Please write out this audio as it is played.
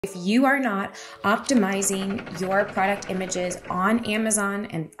If you are not optimizing your product images on Amazon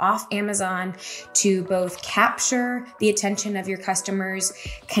and off Amazon to both capture the attention of your customers,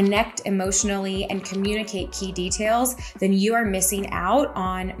 connect emotionally, and communicate key details, then you are missing out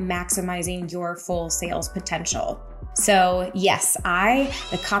on maximizing your full sales potential. So yes, I,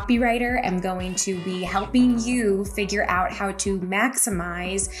 the copywriter, am going to be helping you figure out how to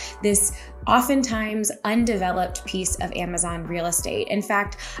maximize this oftentimes undeveloped piece of Amazon real estate. In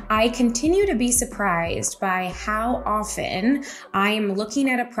fact, I continue to be surprised by how often I am looking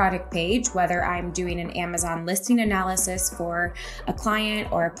at a product page, whether I'm doing an Amazon listing analysis for a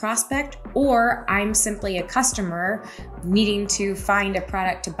client or a prospect, or I'm simply a customer needing to find a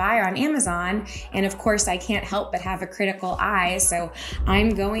product to buy on Amazon. And of course, I can't help but have a critical eye. So I'm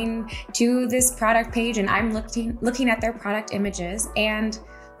going to this product page and I'm looking at their product images, and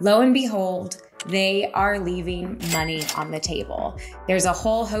lo and behold, they are leaving money on the table. There's a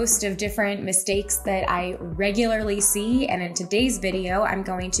whole host of different mistakes that I regularly see, and in today's video, I'm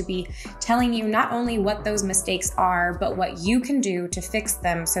going to be telling you not only what those mistakes are, but what you can do to fix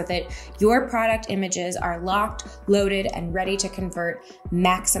them so that your product images are locked, loaded, and ready to convert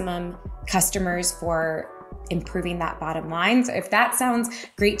maximum customers for improving that bottom line. So if that sounds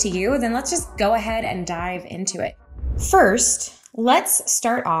great to you, then let's just go ahead and dive into it. First, let's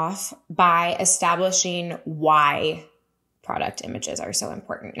start off by establishing why product images are so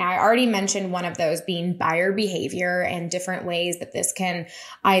important. Now, I already mentioned one of those being buyer behavior and different ways that this can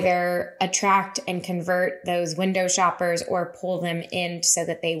either attract and convert those window shoppers or pull them in so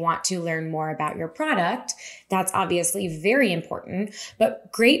that they want to learn more about your product. That's obviously very important,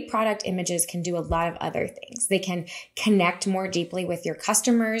 but great product images can do a lot of other things. They can connect more deeply with your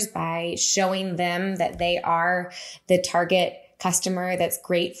customers by showing them that they are the target customer that's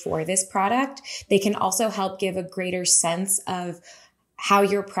great for this product. They can also help give a greater sense of how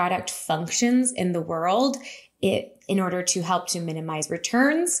your product functions in the world in order to help to minimize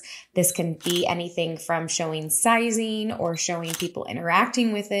returns. This can be anything from showing sizing or showing people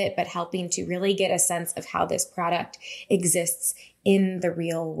interacting with it, but helping to really get a sense of how this product exists in the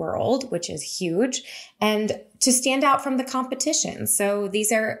real world, which is huge, and to stand out from the competition. So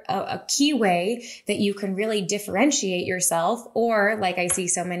these are a key way that you can really differentiate yourself, or like I see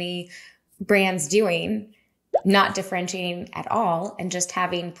so many brands doing, not differentiating at all and just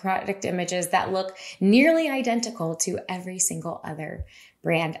having product images that look nearly identical to every single other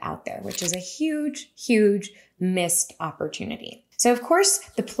brand out there, which is a huge, huge missed opportunity. So of course,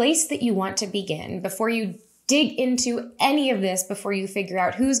 the place that you want to begin before you dig into any of this, before you figure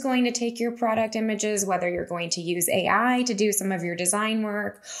out who's going to take your product images, whether you're going to use AI to do some of your design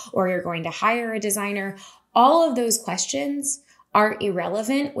work or you're going to hire a designer, all of those questions are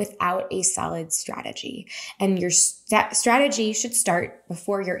irrelevant without a solid strategy. And your strategy should start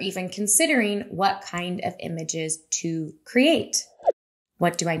before you're even considering what kind of images to create.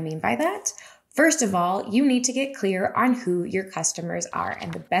 What do I mean by that? First of all, you need to get clear on who your customers are.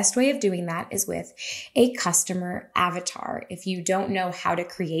 And the best way of doing that is with a customer avatar. If you don't know how to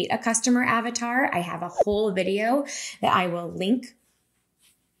create a customer avatar, I have a whole video that I will link,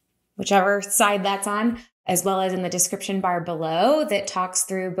 whichever side that's on, as well as in the description bar below, that talks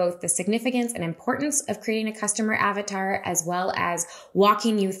through both the significance and importance of creating a customer avatar, as well as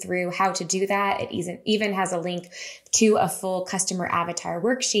walking you through how to do that. It even has a link to a full customer avatar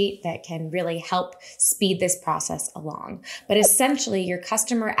worksheet that can really help speed this process along. But essentially, your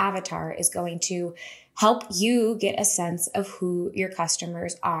customer avatar is going to help you get a sense of who your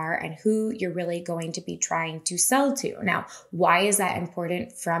customers are and who you're really going to be trying to sell to. Now, why is that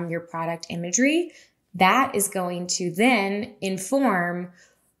important from your product imagery? That is going to then inform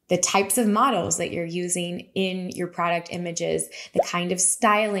the types of models that you're using in your product images, the kind of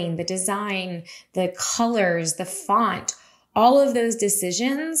styling, the design, the colors, the font. All of those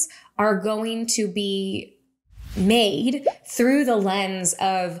decisions are going to be made through the lens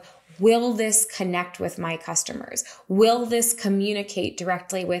of, will this connect with my customers? Will this communicate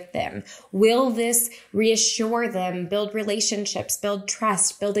directly with them? Will this reassure them, build relationships, build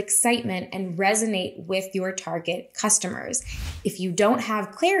trust, build excitement, and resonate with your target customers? If you don't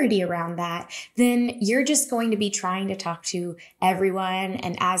have clarity around that, then you're just going to be trying to talk to everyone.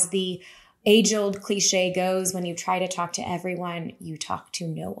 And as the age-old cliche goes, when you try to talk to everyone, you talk to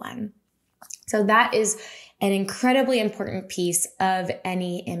no one. So that is an incredibly important piece of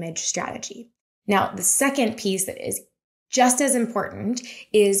any image strategy. Now, the second piece that is just as important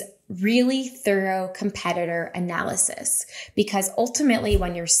is really thorough competitor analysis, because ultimately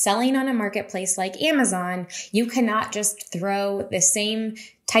when you're selling on a marketplace like Amazon, you cannot just throw the same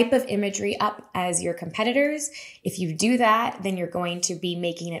type of imagery up as your competitors. If you do that, then you're going to be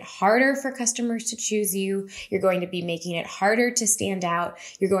making it harder for customers to choose you. You're going to be making it harder to stand out.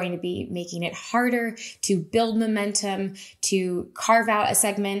 You're going to be making it harder to build momentum, to carve out a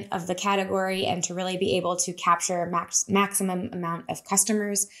segment of the category, and to really be able to capture a maximum amount of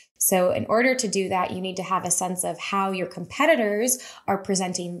customers. So in order to do that, you need to have a sense of how your competitors are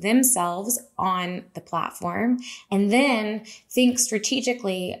presenting themselves on the platform, and then think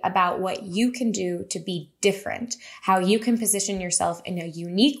strategically about what you can do to be different, how you can position yourself in a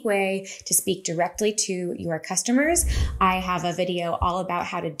unique way to speak directly to your customers. I have a video all about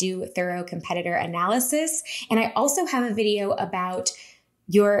how to do thorough competitor analysis, and I also have a video about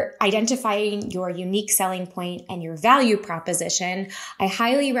you're identifying your unique selling point and your value proposition. I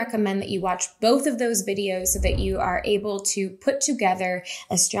highly recommend that you watch both of those videos so that you are able to put together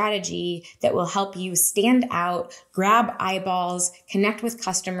a strategy that will help you stand out, grab eyeballs, connect with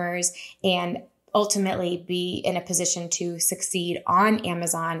customers, and ultimately be in a position to succeed on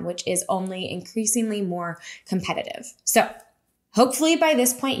Amazon, which is only increasingly more competitive. So hopefully by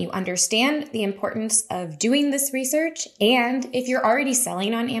this point, you understand the importance of doing this research. And if you're already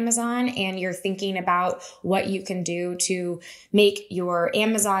selling on Amazon and you're thinking about what you can do to make your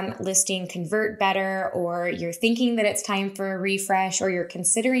Amazon listing convert better, or you're thinking that it's time for a refresh, or you're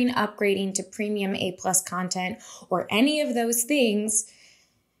considering upgrading to premium A+ content, or any of those things,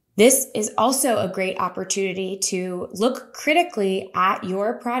 this is also a great opportunity to look critically at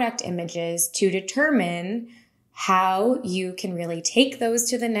your product images to determine how you can really take those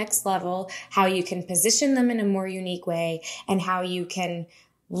to the next level, how you can position them in a more unique way, and how you can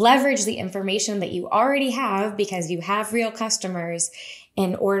leverage the information that you already have because you have real customers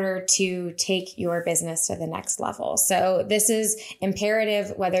in order to take your business to the next level. So this is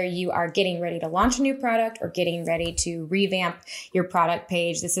imperative whether you are getting ready to launch a new product or getting ready to revamp your product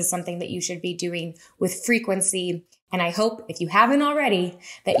page. This is something that you should be doing with frequency. And I hope, if you haven't already,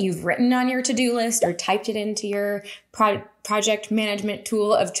 that you've written on your to-do list or typed it into your project management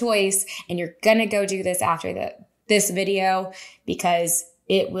tool of choice, and you're gonna go do this after this video, because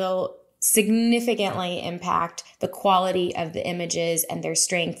it will significantly impact the quality of the images and their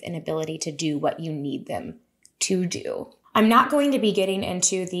strength and ability to do what you need them to do. I'm not going to be getting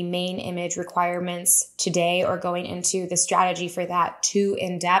into the main image requirements today or going into the strategy for that too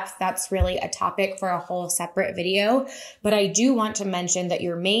in depth. That's really a topic for a whole separate video. But I do want to mention that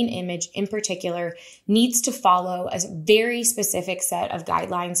your main image in particular needs to follow a very specific set of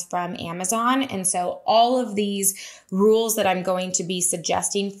guidelines from Amazon. And so all of these rules that I'm going to be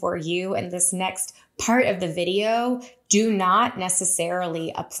suggesting for you in this next part of the video do not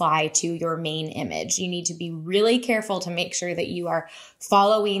necessarily apply to your main image. You need to be really careful to make sure that you are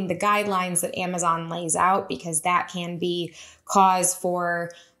following the guidelines that Amazon lays out, because that can be cause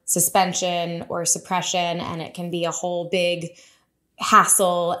for suspension or suppression, and it can be a whole big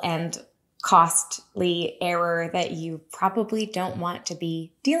hassle and costly error that you probably don't want to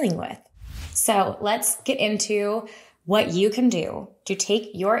be dealing with. So let's get into what you can do to take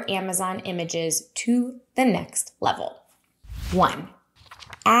your Amazon images to the next level. 1,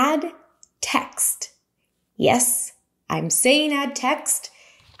 add text. Yes, I'm saying add text.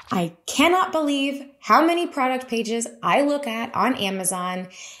 I cannot believe how many product pages I look at on Amazon,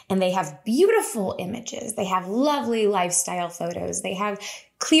 and they have beautiful images. They have lovely lifestyle photos. They have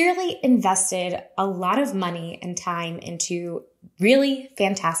clearly invested a lot of money and time into really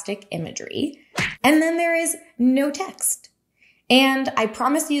fantastic imagery. And then there is no text. And I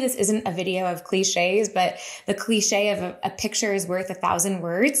promise you this isn't a video of cliches, but the cliche of a picture is worth 1,000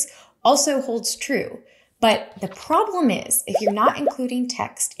 words also holds true. But the problem is, if you're not including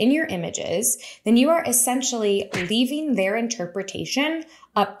text in your images, then you are essentially leaving their interpretation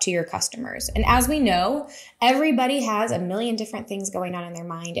up to your customers. And as we know, everybody has a million different things going on in their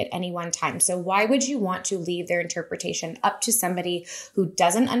mind at any one time. So why would you want to leave their interpretation up to somebody who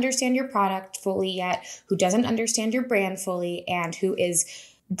doesn't understand your product fully yet, who doesn't understand your brand fully, and who is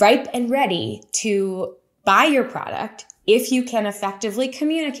ripe and ready to buy your product if you can effectively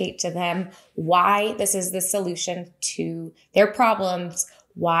communicate to them why this is the solution to their problems,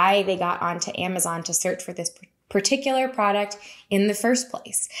 why they got onto Amazon to search for this particular product in the first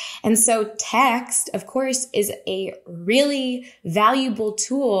place. And so text, of course, is a really valuable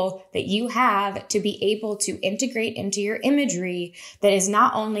tool that you have to be able to integrate into your imagery that is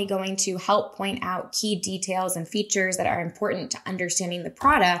not only going to help point out key details and features that are important to understanding the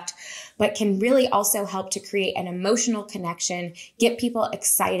product, but can really also help to create an emotional connection, get people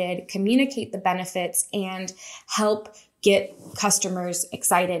excited, communicate the benefits, and help get customers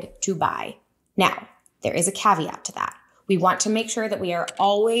excited to buy. Now, there is a caveat to that. We want to make sure that we are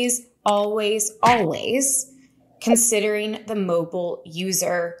always, always, always considering the mobile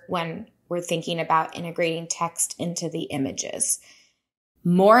user when we're thinking about integrating text into the images.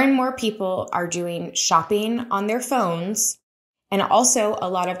 More and more people are doing shopping on their phones. And also a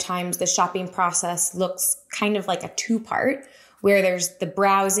lot of times the shopping process looks kind of like a two-part, where there's the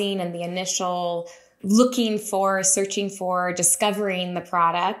browsing and the initial looking for, searching for, discovering the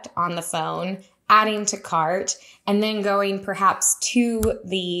product on the phone, adding to cart, and then going perhaps to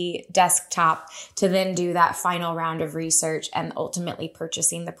the desktop to then do that final round of research and ultimately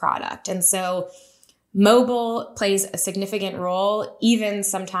purchasing the product. And so mobile plays a significant role, even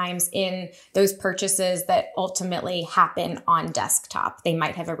sometimes in those purchases that ultimately happen on desktop. They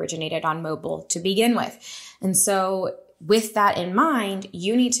might have originated on mobile to begin with. And so with that in mind,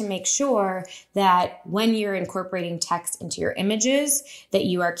 you need to make sure that when you're incorporating text into your images, that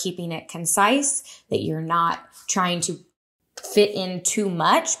you are keeping it concise, that you're not trying to fit in too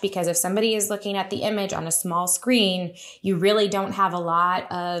much, because if somebody is looking at the image on a small screen, you really don't have a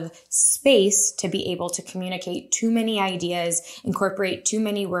lot of space to be able to communicate too many ideas, incorporate too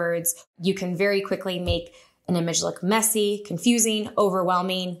many words. You can very quickly make an image look messy, confusing,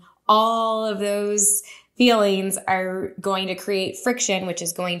 overwhelming. All of those feelings are going to create friction, which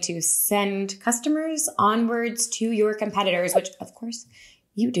is going to send customers onwards to your competitors, which of course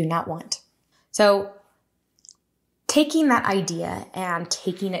you do not want. So taking that idea and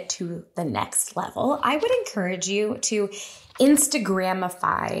taking it to the next level, I would encourage you to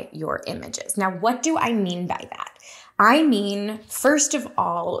Instagramify your images. Now, what do I mean by that? I mean, first of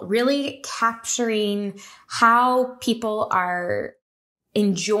all, really capturing how people are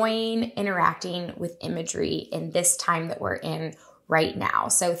enjoying interacting with imagery in this time that we're in right now.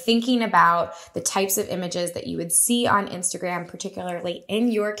 So thinking about the types of images that you would see on Instagram, particularly in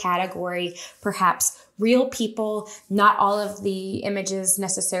your category, perhaps real people, not all of the images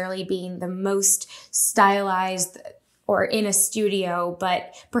necessarily being the most stylized or in a studio,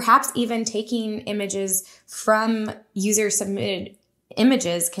 but perhaps even taking images from user-submitted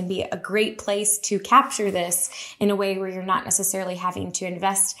images can be a great place to capture this in a way where you're not necessarily having to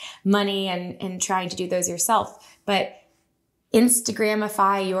invest money and trying to do those yourself. But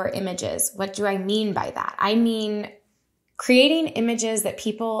Instagramify your images. What do I mean by that? I mean creating images that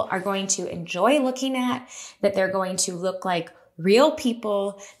people are going to enjoy looking at, that they're going to look like real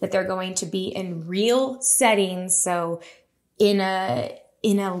people, that they're going to be in real settings. So in a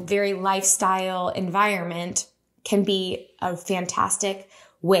very lifestyle environment can be a fantastic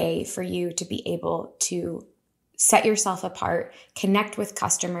way for you to be able to set yourself apart, connect with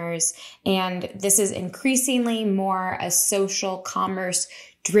customers. And this is increasingly more a social commerce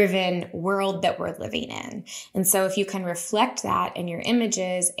driven world that we're living in. And so if you can reflect that in your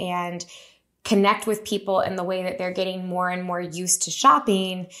images and connect with people in the way that they're getting more and more used to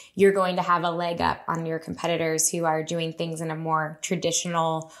shopping, you're going to have a leg up on your competitors who are doing things in a more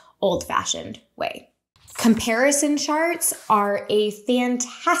traditional, old-fashioned way. Comparison charts are a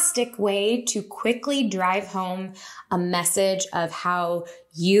fantastic way to quickly drive home a message of how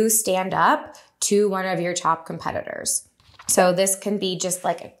you stand up to one of your top competitors. So this can be just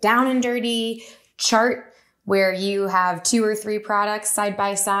like a down and dirty chart where you have 2 or 3 products side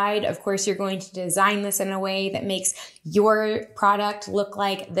by side. Of course, you're going to design this in a way that makes your product look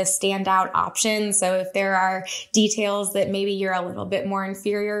like the standout option. So if there are details that maybe you're a little bit more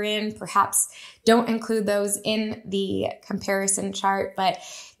inferior in, perhaps don't include those in the comparison chart. But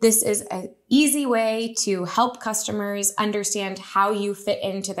this is an easy way to help customers understand how you fit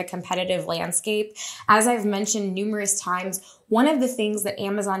into the competitive landscape. As I've mentioned numerous times, one of the things that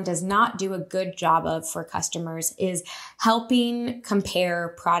Amazon does not do a good job of for customers is helping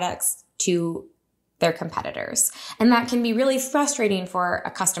compare products to their competitors. And that can be really frustrating for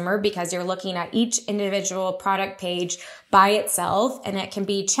a customer because you're looking at each individual product page by itself, and it can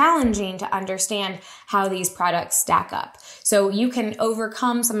be challenging to understand how these products stack up. So you can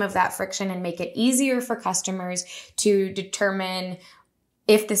overcome some of that friction and make it easier for customers to determine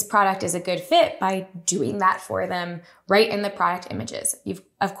if this product is a good fit by doing that for them right in the product images. You've,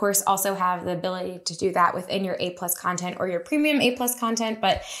 of course, also have the ability to do that within your A+ content or your premium A+ content,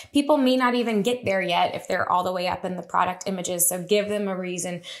 but people may not even get there yet if they're all the way up in the product images. So give them a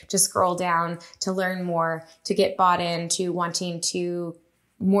reason to scroll down, to learn more, to get bought into wanting to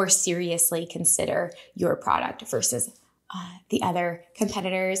more seriously consider your product versus the other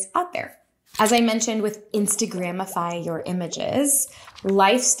competitors out there. As I mentioned with Instagramify your images,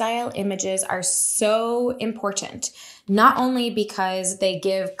 lifestyle images are so important, not only because they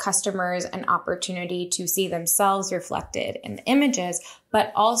give customers an opportunity to see themselves reflected in the images,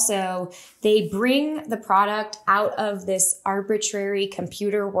 but also they bring the product out of this arbitrary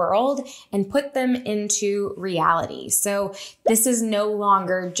computer world and put them into reality. So this is no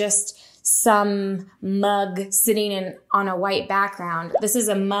longer just some mug sitting on a white background. This is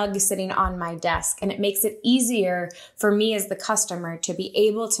a mug sitting on my desk, and it makes it easier for me as the customer to be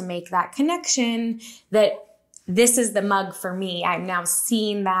able to make that connection that this is the mug for me. I'm now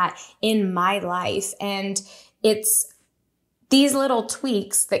seeing that in my life, and it's these little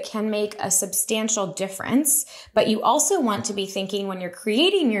tweaks that can make a substantial difference. But you also want to be thinking when you're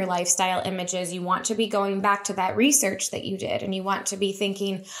creating your lifestyle images, you want to be going back to that research that you did, and you want to be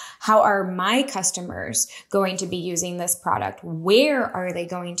thinking, how are my customers going to be using this product? Where are they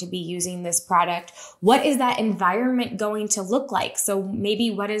going to be using this product? What is that environment going to look like? So maybe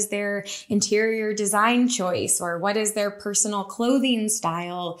what is their interior design choice, or what is their personal clothing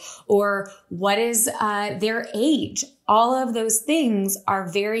style, or what is their age? All of those things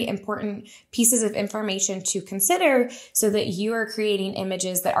are very important pieces of information to consider so that you are creating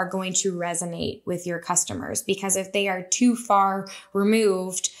images that are going to resonate with your customers. Because if they are too far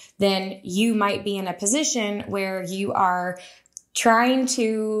removed, then you might be in a position where you are trying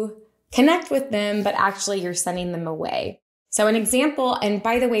to connect with them, but actually you're sending them away. So an example, and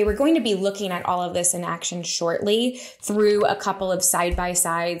by the way, we're going to be looking at all of this in action shortly through a couple of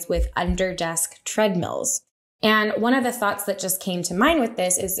side-by-sides with under-desk treadmills. And one of the thoughts that just came to mind with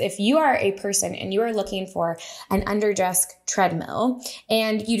this is if you are a person and you are looking for an under-desk treadmill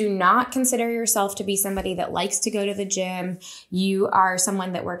and you do not consider yourself to be somebody that likes to go to the gym, you are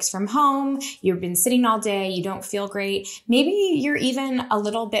someone that works from home, you've been sitting all day, you don't feel great, maybe you're even a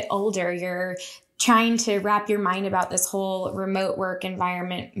little bit older, you're trying to wrap your mind about this whole remote work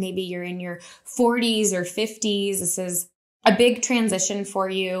environment, maybe you're in your 40s or 50s, this is a big transition for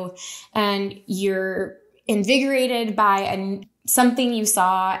you, and you're invigorated by something you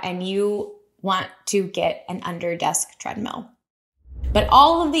saw and you want to get an under-desk treadmill. But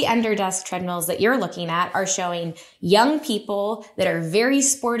all of the under-desk treadmills that you're looking at are showing young people that are very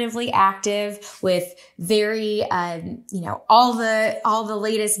sportively active with very, all the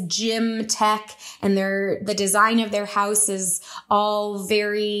latest gym tech, and the design of their house is all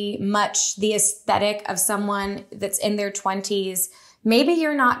very much the aesthetic of someone that's in their 20s. Maybe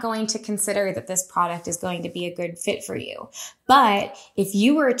you're not going to consider that this product is going to be a good fit for you. But if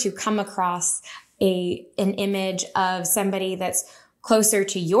you were to come across an image of somebody that's closer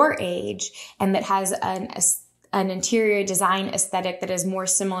to your age and that has an interior design aesthetic that is more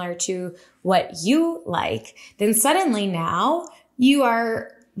similar to what you like, then suddenly now you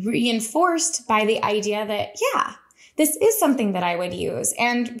are reinforced by the idea that, yeah, this is something that I would use.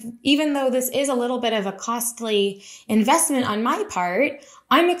 And even though this is a little bit of a costly investment on my part,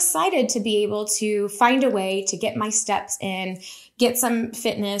 I'm excited to be able to find a way to get my steps in, get some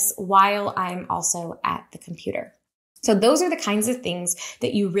fitness while I'm also at the computer. So those are the kinds of things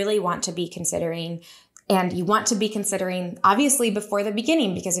that you really want to be considering. And you want to be considering obviously before the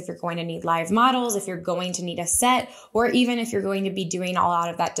beginning, because if you're going to need live models, if you're going to need a set, or even if you're going to be doing all out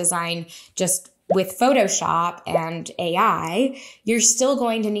of that design just with Photoshop and AI, you're still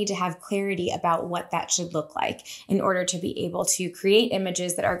going to need to have clarity about what that should look like in order to be able to create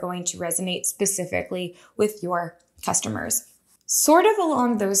images that are going to resonate specifically with your customers. Sort of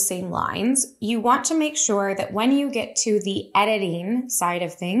along those same lines, you want to make sure that when you get to the editing side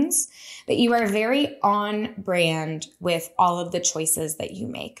of things, that you are very on brand with all of the choices that you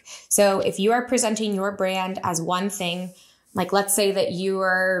make. So if you are presenting your brand as one thing, like let's say that you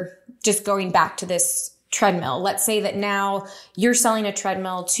are just going back to this treadmill. Let's say that now you're selling a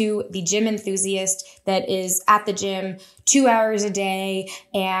treadmill to the gym enthusiast that is at the gym 2 hours a day,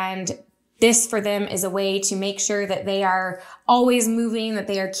 and this for them is a way to make sure that they are always moving, that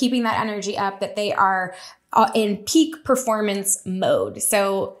they are keeping that energy up, that they are in peak performance mode.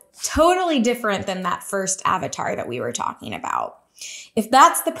 So totally different than that first avatar that we were talking about. If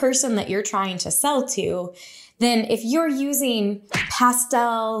that's the person that you're trying to sell to, then if you're using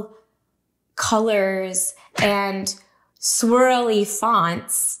pastel colors and swirly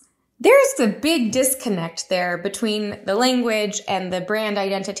fonts, there's a big disconnect there between the language and the brand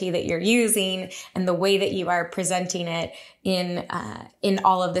identity that you're using and the way that you are presenting it in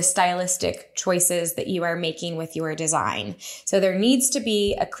all of the stylistic choices that you are making with your design. So there needs to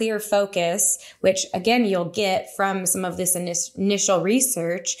be a clear focus, which again, you'll get from some of this initial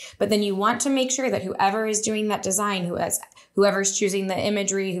research, but then you want to make sure that whoever is doing that design, whoever's choosing the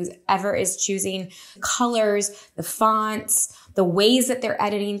imagery, whoever is choosing colors, the fonts, the ways that they're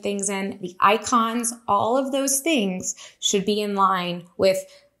editing things in, the icons, all of those things should be in line with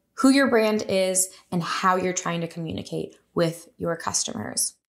who your brand is and how you're trying to communicate with your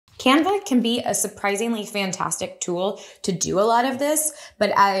customers. Canva can be a surprisingly fantastic tool to do a lot of this,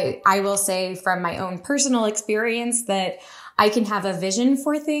 but I will say from my own personal experience that I can have a vision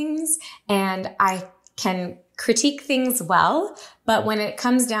for things and I can critique things well, but when it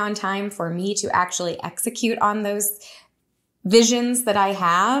comes down time for me to actually execute on those visions that I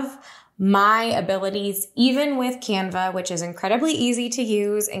have, my abilities, even with Canva, which is incredibly easy to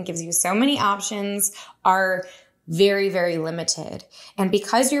use and gives you so many options, are very, very limited. And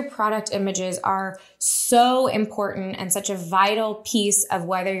because your product images are so important and such a vital piece of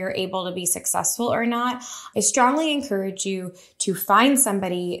whether you're able to be successful or not, I strongly encourage you to find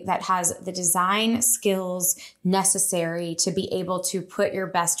somebody that has the design skills necessary to be able to put your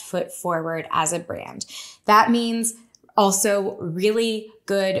best foot forward as a brand. That means also really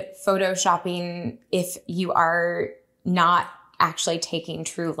good photoshopping if you are not actually taking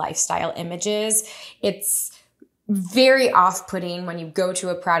true lifestyle images. It's very off-putting when you go to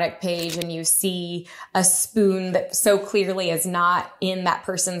a product page and you see a spoon that so clearly is not in that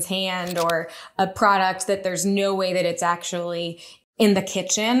person's hand, or a product that there's no way that it's actually in the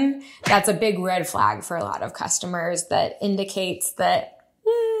kitchen. That's a big red flag for a lot of customers that indicates that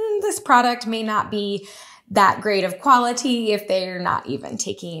this product may not be that great of quality if they're not even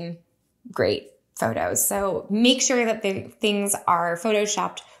taking great photos. So make sure that the things are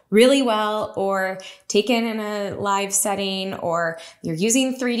photoshopped really well or taken in a live setting, or you're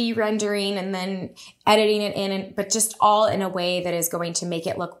using 3D rendering and then editing it in, but just all in a way that is going to make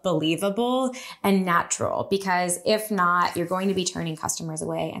it look believable and natural, because if not, you're going to be turning customers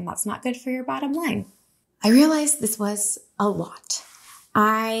away, and that's not good for your bottom line. I realize this was a lot.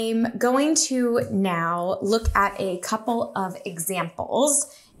 I'm going to now look at a couple of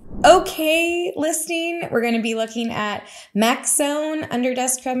examples. Okay, listing, we're going to be looking at Maxone under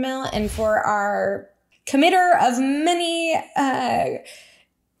Desk Treadmill, and for our committer of many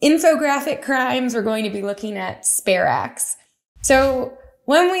infographic crimes, we're going to be looking at SpareX. So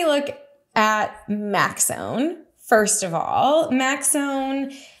when we look at Maxone, first of all,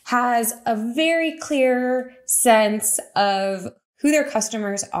 Maxone has a very clear sense of who their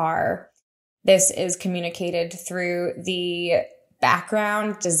customers are. This is communicated through the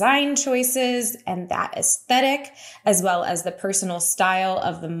background design choices and that aesthetic, as well as the personal style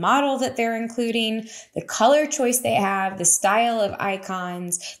of the model that they're including, the color choice they have, the style of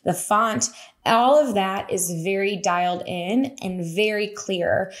icons, the font. All of that is very dialed in and very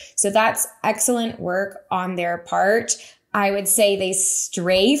clear. So that's excellent work on their part. I would say they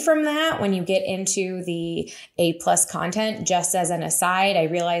stray from that when you get into the A+ content. Just as an aside, I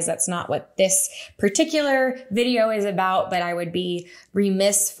realize that's not what this particular video is about, but I would be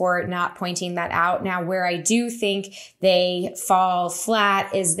remiss for not pointing that out. Now, where I do think they fall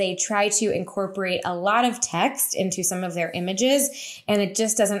flat is they try to incorporate a lot of text into some of their images, and it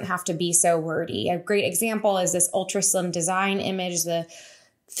just doesn't have to be so wordy. A great example is this ultra slim design image, the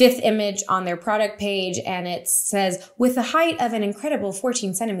 5th image on their product page, and it says, with the height of an incredible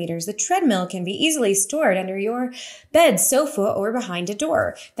 14 centimeters, the treadmill can be easily stored under your bed, sofa, or behind a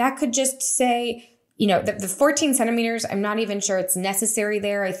door. That could just say, you know, the 14 centimeters, I'm not even sure it's necessary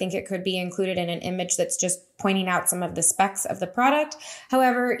there. I think it could be included in an image that's just pointing out some of the specs of the product.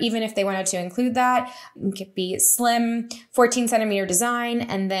 However, even if they wanted to include that, it could be slim, 14 centimeter design,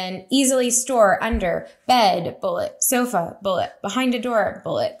 and then easily store under bed, bullet, sofa, bullet, behind a door,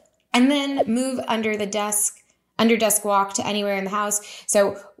 bullet, and then move under desk walk to anywhere in the house.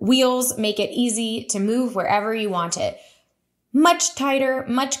 So wheels make it easy to move wherever you want it. Much tighter,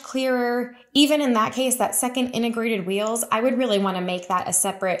 much clearer. Even in that case, that second integrated wheels, I would really want to make that a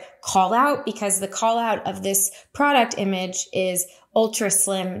separate call out, because the call out of this product image is ultra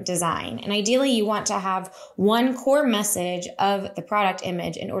slim design. And ideally you want to have one core message of the product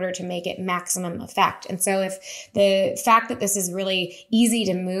image in order to make it maximum effect. And so if the fact that this is really easy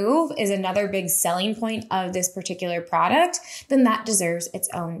to move is another big selling point of this particular product, then that deserves its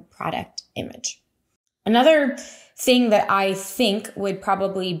own product image. Another thing that I think would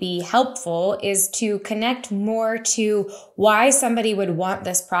probably be helpful is to connect more to why somebody would want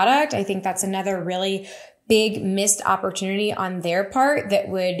this product. I think that's another really big missed opportunity on their part that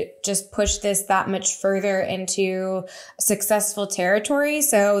would just push this that much further into successful territory.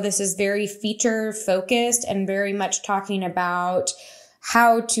 So this is very feature focused and very much talking about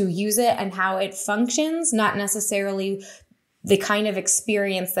how to use it and how it functions, not necessarily the kind of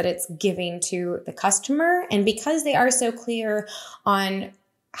experience that it's giving to the customer. And because they are so clear on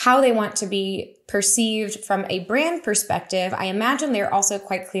how they want to be perceived from a brand perspective, I imagine they're also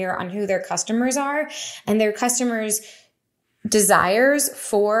quite clear on who their customers are, and their customers' desires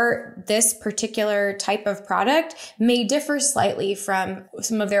for this particular type of product may differ slightly from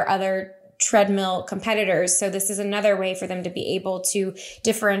some of their other treadmill competitors. So this is another way for them to be able to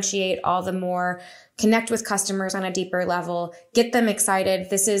differentiate all the more, connect with customers on a deeper level, get them excited.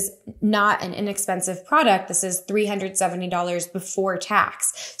 This is not an inexpensive product. This is $370 before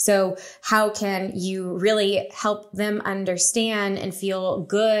tax. So how can you really help them understand and feel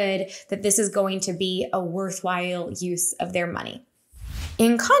good that this is going to be a worthwhile use of their money?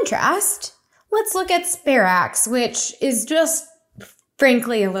 In contrast, let's look at Sparax, which is just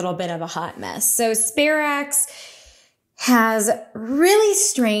frankly a little bit of a hot mess. So Sparax has really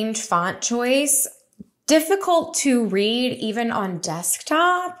strange font choice, difficult to read even on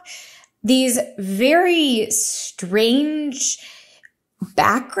desktop. These very strange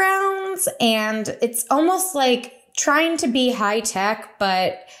backgrounds, and it's almost like trying to be high tech,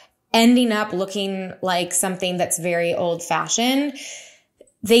 but ending up looking like something that's very old fashioned.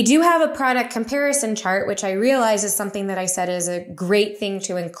 They do have a product comparison chart, which I realize is something that I said is a great thing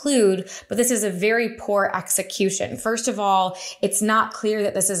to include, but this is a very poor execution. First of all, it's not clear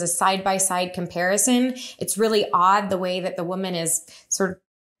that this is a side-by-side comparison. It's really odd the way that the woman is sort of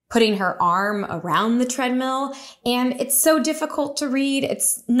putting her arm around the treadmill, and it's so difficult to read.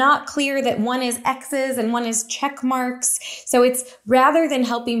 It's not clear that one is X's and one is check marks. So it's, rather than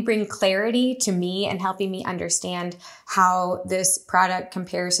helping bring clarity to me and helping me understand how this product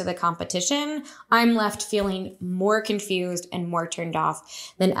compares to the competition, I'm left feeling more confused and more turned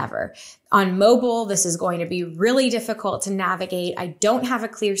off than ever. On mobile, this is going to be really difficult to navigate. I don't have a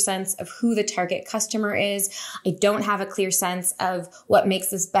clear sense of who the target customer is. I don't have a clear sense of what makes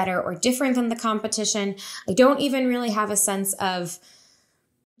this better or different than the competition. I don't even really have a sense of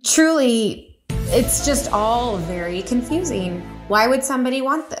truly, it's just all very confusing. Why would somebody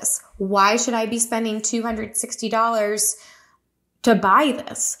want this? Why should I be spending $260 to buy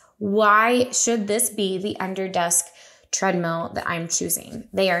this? Why should this be the Underdesk treadmill that I'm choosing?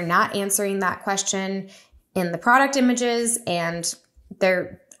 They are not answering that question in the product images, and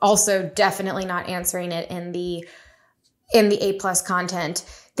they're also definitely not answering it in the A+ content.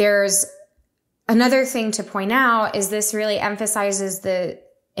 There's another thing to point out is this really emphasizes the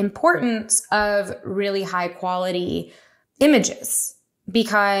importance of really high quality images,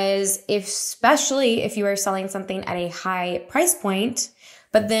 because especially if you are selling something at a high price point,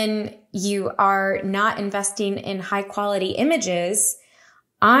 but then you are not investing in high quality images,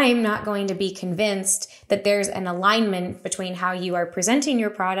 I'm not going to be convinced that there's an alignment between how you are presenting your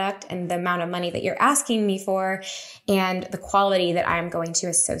product and the amount of money that you're asking me for and the quality that I'm going to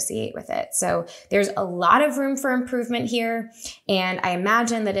associate with it. So there's a lot of room for improvement here. And I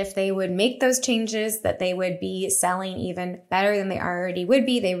imagine that if they would make those changes, that they would be selling even better than they already would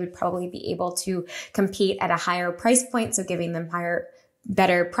be. They would probably be able to compete at a higher price point, so giving them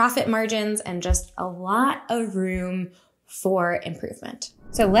better profit margins, and just a lot of room for improvement.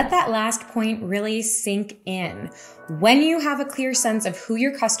 So let that last point really sink in. When you have a clear sense of who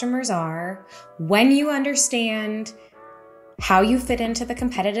your customers are, when you understand how you fit into the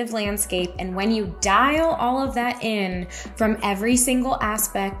competitive landscape, and when you dial all of that in from every single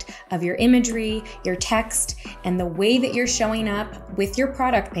aspect of your imagery, your text, and the way that you're showing up with your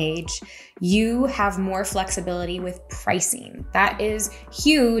product page, you have more flexibility with pricing. That is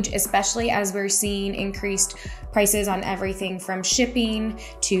huge, especially as we're seeing increased prices on everything from shipping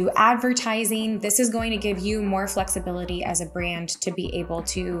to advertising. This is going to give you more flexibility as a brand to be able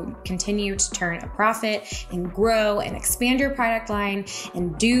to continue to turn a profit and grow and expand your product line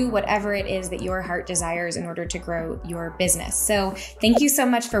and do whatever it is that your heart desires in order to grow your business. So thank you so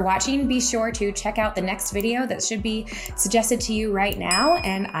much for watching. Be sure to check out the next video that should be suggested to you right now,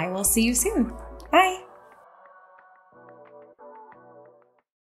 and I will see you soon. Bye.